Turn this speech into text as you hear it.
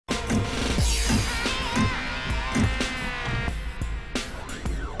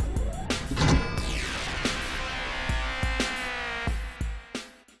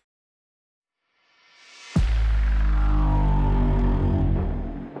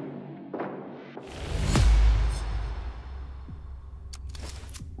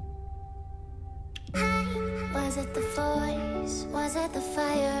Was it the voice? Was it the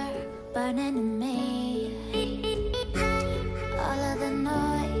fire burning in me? All of the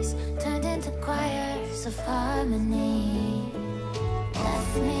noise turned into choirs of harmony.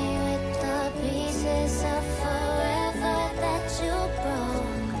 Left me with the pieces of forever that you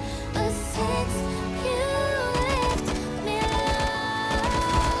broke. But since you left me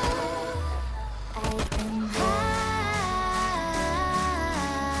alone, I've been high.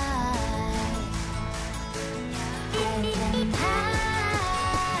 I've been high.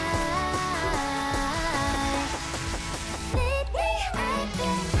 Lately I've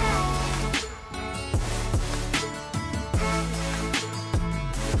been high.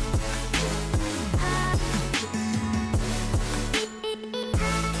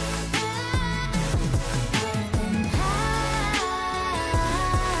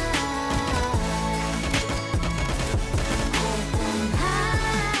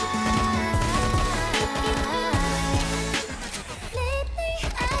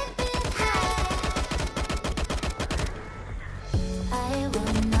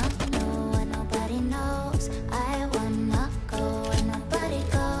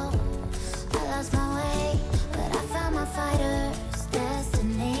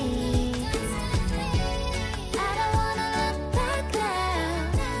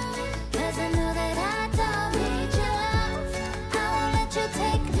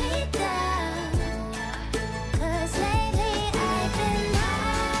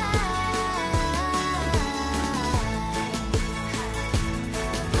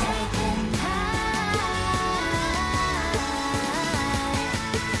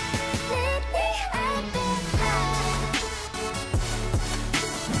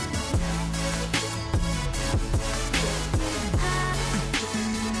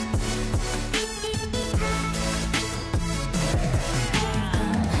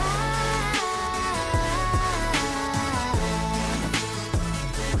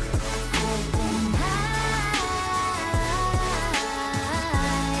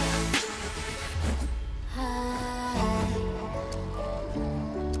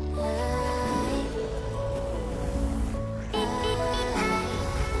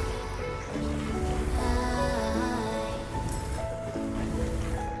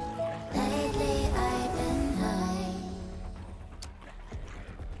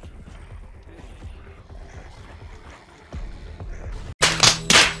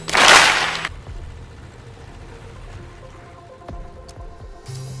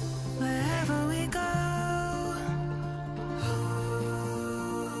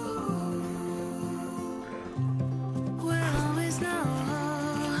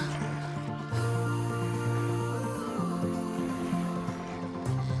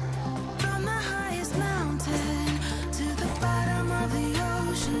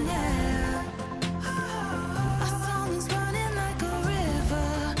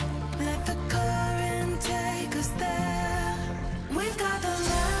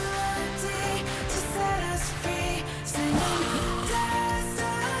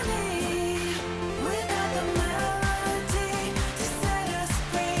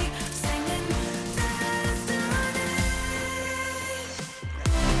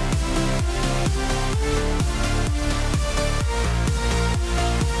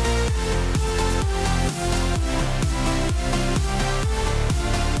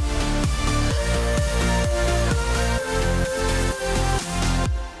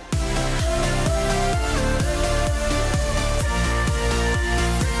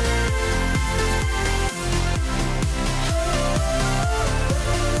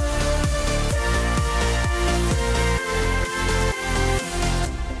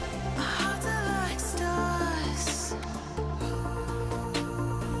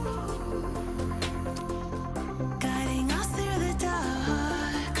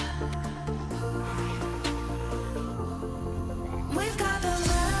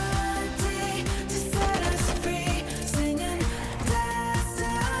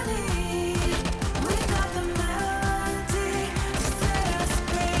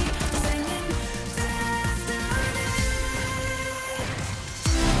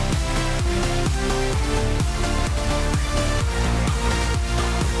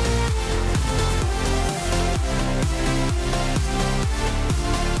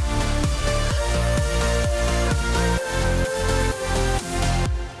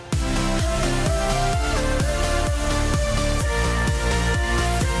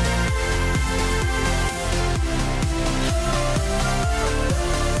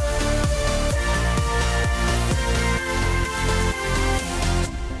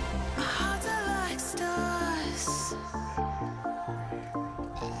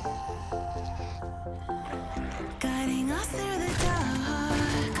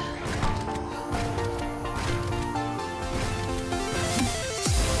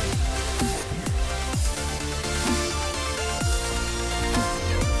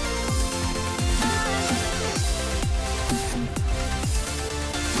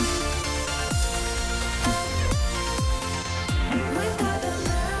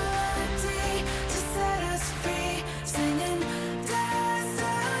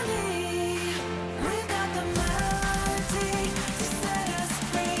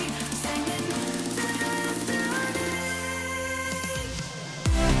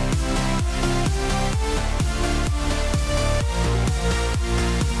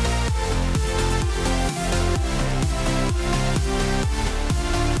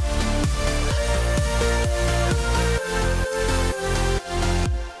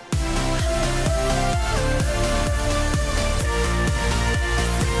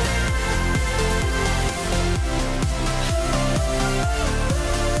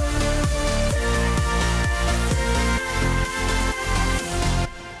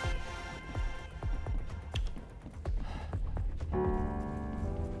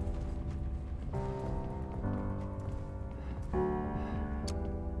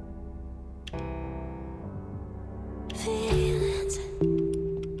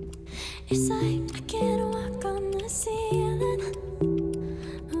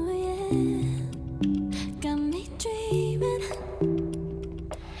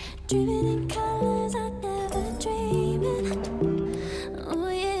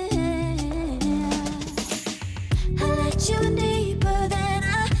 let you in deeper than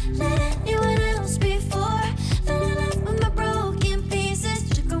I let anyone else before. Fell in love with my broken pieces,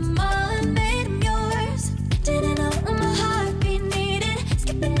 took them all and made them yours. Didn't know what my heartbeat needed,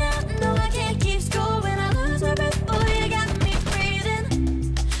 skipping out, no I can't keep score. When I lose my breath, boy, you got me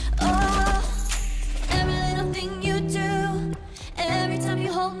breathing. Oh, every little thing you do, every time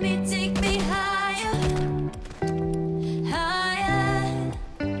you hold me, take me higher, higher.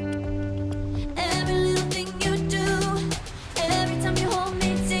 Every little thing you do, every time you hold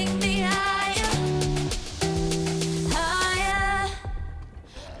me, take me higher, higher.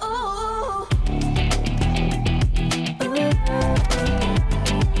 Oh,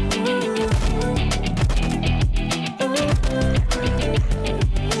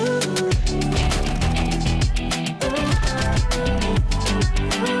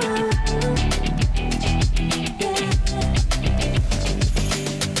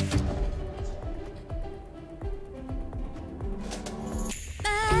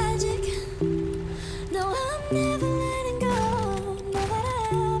 magic. No, I'm never letting go.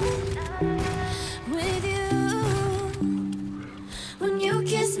 Know what happened with you. When you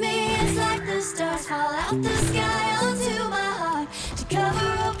kiss me, it's like the stars fall out the sky onto my heart to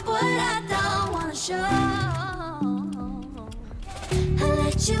cover up what I don't wanna show. I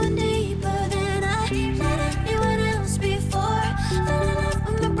let you in deeper than I let anyone else before. Fell in love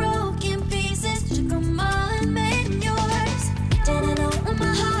with my broken pieces, took them all and made them yours. Didn't know what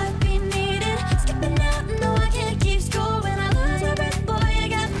my heartbeat needed, skipping out, no I can't keep score. When I lose my breath, boy, you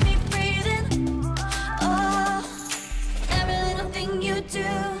got me breathing. Oh, every little thing you do,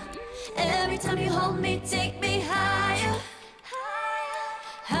 every time you hold me, take me higher,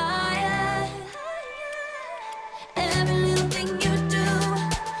 higher. Every little thing you do,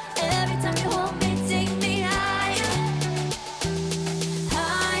 every time you hold me, take me higher,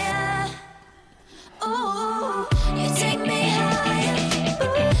 higher. Oh, you take me higher,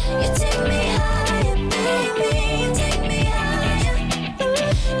 you take me higher, baby, you take me higher,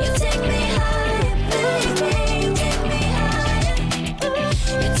 you take me higher, baby, you take me higher,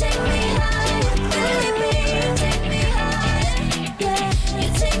 you take me higher, baby, you take me higher, yeah, you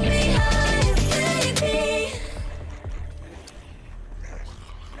take me higher, baby.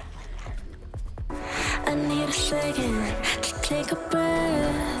 I need a second to take a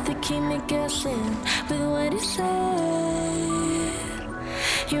breath, to keep me guessing with what you said.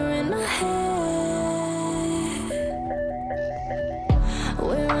 You're in my head.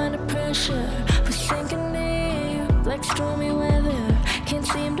 We're under pressure, we're sinking deep like stormy weather. Can't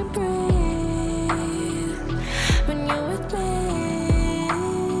seem to breathe when you're with me.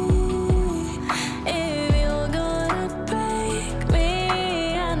 If you're gonna break me,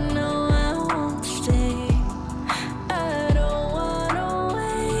 I know I won't stay. I don't wanna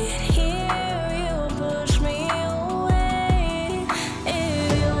wait here, you push me away. If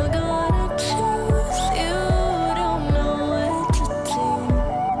you're gonna choose, you don't know what to do.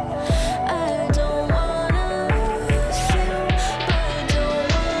 I don't wanna lose you, but don't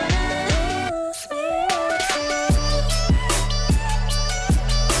wanna lose me too.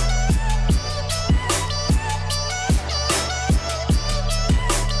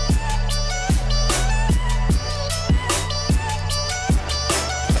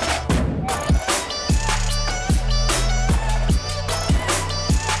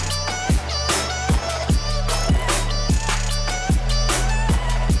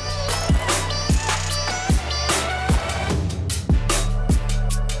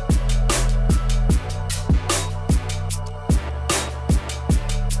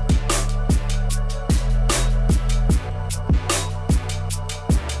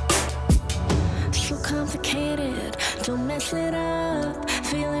 So complicated, don't mess it up.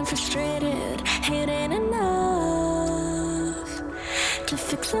 Feeling frustrated, it ain't enough to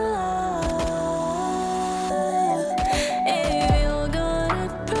fix a love. If you're gonna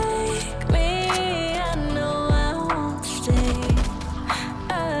break me, I know I won't stay.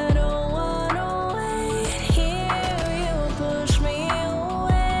 I don't wanna wait here, you push me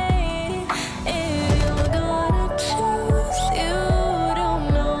away. If you're gonna choose, you don't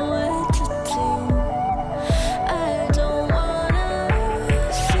know what to do. I don't wanna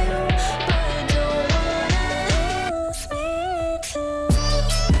lose you, but don't wanna lose me too.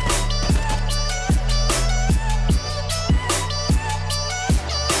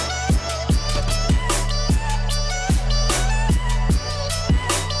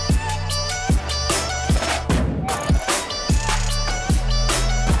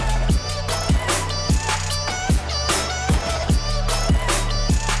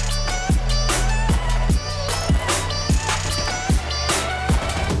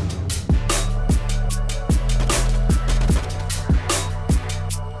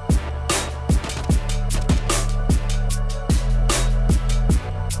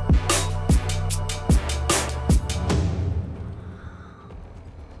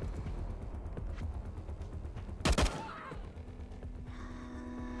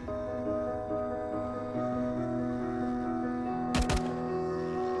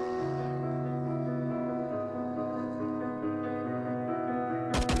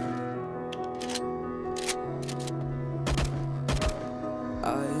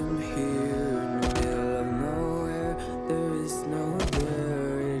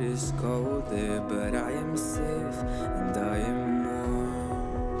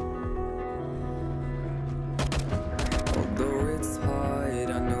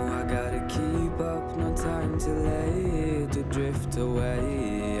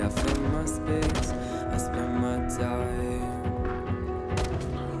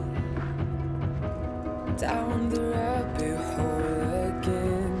 down the rabbit hole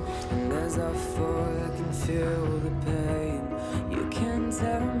again. And as I fall, I can feel the pain. You can't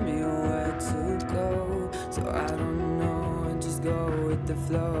tell me where to go, so I don't know, I just go with the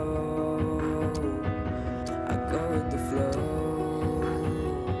flow. I go with the flow.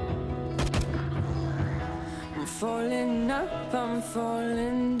 I'm falling up, I'm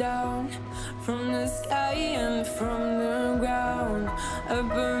falling down, from the sky and from the ground. Up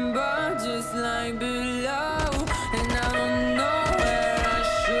above just like below, and I don't know where I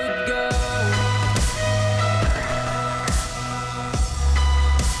should go.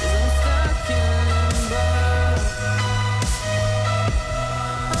 'Cause I'm stuck in limbo.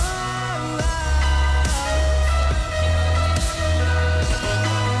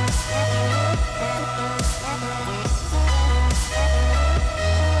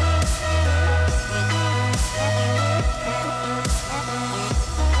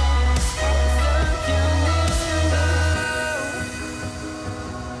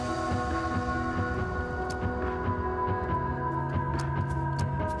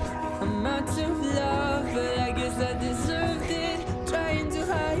 I'm out of love, but I guess I deserved it. Trying to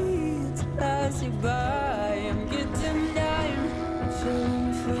hide, to pass you by. I'm getting down, feeling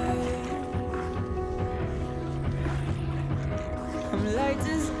afraid. I'm light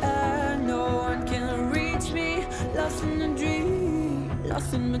as air, no one can reach me. Lost in a dream,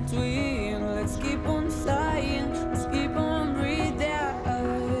 lost in between. Let's keep on flying, let's keep on breathing.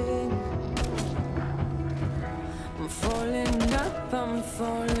 I'm falling up, I'm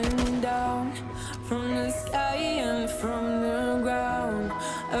falling down, from the sky and from the ground.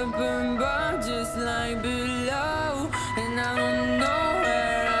 Up above just like below, and I don't know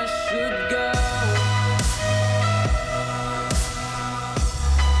where I should go.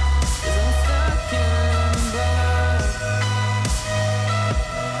 'Cause I'm stuck in limbo.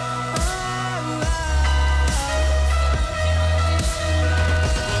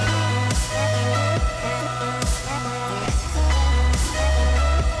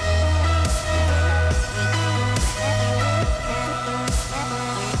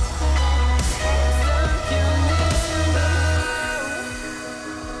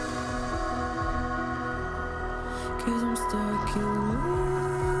 Cause I'm stuck in limbo.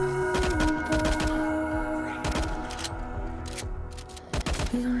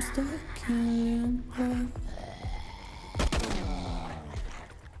 Cause I'm stuck in limbo.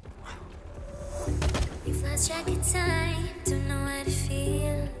 You've lost track of time, don't know how to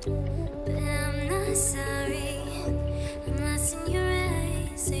feel, but I'm not sorry. I'm lost in your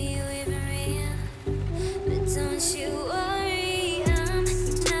eyes, are you even real? But don't you worry, I'm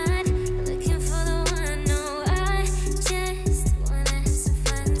not looking for the one. No, I just wanna have some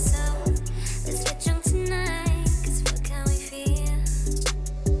fun. So let's get drunk tonight, 'cause fuck how we feel.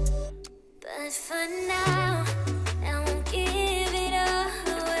 But for now, I won't give it all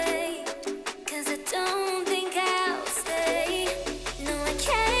away, 'cause I don't think I'll stay. No, I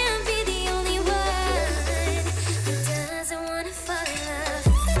can't be the only one who doesn't wanna fall in love.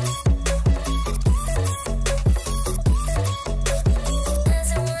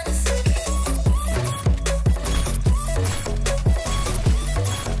 Doesn't wanna fall in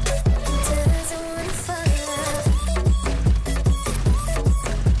love.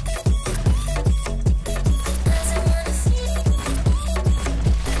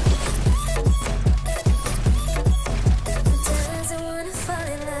 Doesn't wanna fall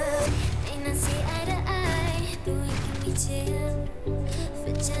in love. May not see eye to eye, but we can be chill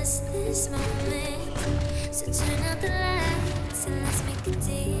for just this moment. So turn out the lights and let's make a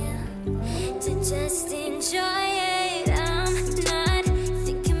deal to just enjoy it.